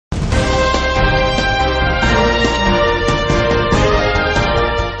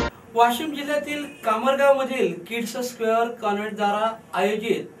वाशिम जिल्ह्यातील कामरगावमधील kids square कॉन्व्हेंटद्वारा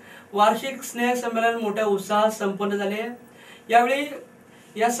आयोजित वार्षिक स्नेह संमेलन मोठ्या उत्साहात संपन्न झाले। यावेळी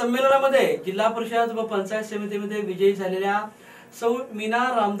या संमेलनामध्ये जिल्हा परिषद व पंचायत समितीमध्ये विजयी झालेल्या सौ मीना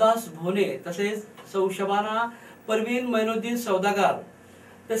रामदास भोने तसेच सौ शबाना परवीन मैनुद्दीन सौदागर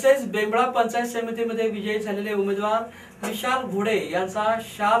तसेच बेंबळा पंचायत समितीमध्ये विजयी झालेले उमेदवार विशाल घोडे यांचा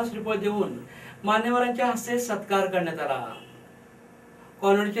शाल श्रीफळ देऊन मान्यवरांच्या हस्ते सत्कार करण्यात आला।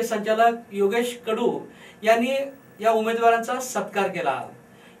 कॉन्व्हेंटचे संचालक योगेश कडू यांनी या उमेदवारांचा सत्कार केला।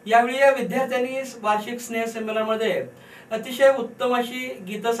 यावेळी या विद्यार्थ्यांनी वार्षिक स्नेह संमेलनामध्ये अतिशय उत्तम अशी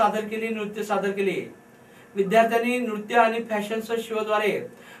गीतं सादर केली, नृत्य सादर केली। विद्यार्थ्यांनी नृत्य आणि फॅशन शोद्वारे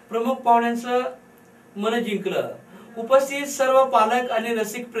प्रमुख पाहुण्यांचं मन जिंकलं। उपस्थित सर्व पालक आणि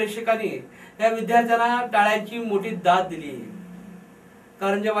रसिक प्रेक्षकांनी या विद्यार्थ्यांना टाळ्यांची मोठी दाद दिली।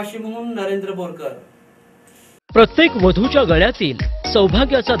 कारंजा वाशिमहून नरेंद्र बोरकर। प्रत्येक वधूच्या गळ्यातील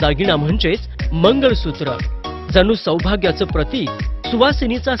सौभाग्याचा दागिना म्हणजेच मंगळसूत्र, जणू सौभाग्याचं प्रतीक,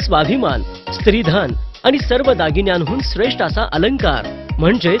 सुवासिनीचा स्वाभिमान, स्त्रीधन आणि सर्व दागिन्यांहून श्रेष्ठ असा अलंकार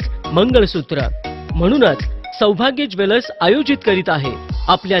म्हणजेच मंगळसूत्र। म्हणूनच सौभाग्य ज्वेलर्स आयोजित करीत आहे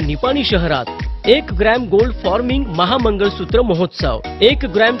आपल्या निपाणी शहरात 1 ग्रॅम गोल्ड फॉर्मिंग महामंगळसूत्र महोत्सव। 1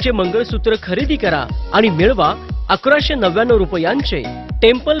 ग्रॅमचे मंगळसूत्र खरेदी करा आणि मिळवा 1199 रुपयांचे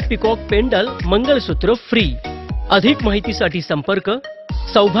टेम्पल पिकॉक पेंडल मंगळसूत्र फ्री। अधिक माहितीसाठी संपर्क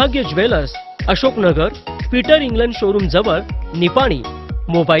सौभाग्य jewellers, Ashoknagar, Peter England showroom जवळ, निपाणी।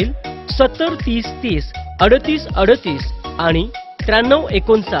 मोबाईल 70 30 30 38 38 आणि 93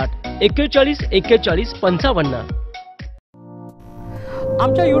 59 41 41 55।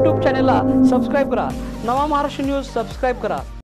 आमच्या YouTube चॅनलला सबस्क्राइब करा। नवा महाराष्ट्र न्यूज सबस्क्राइब करा।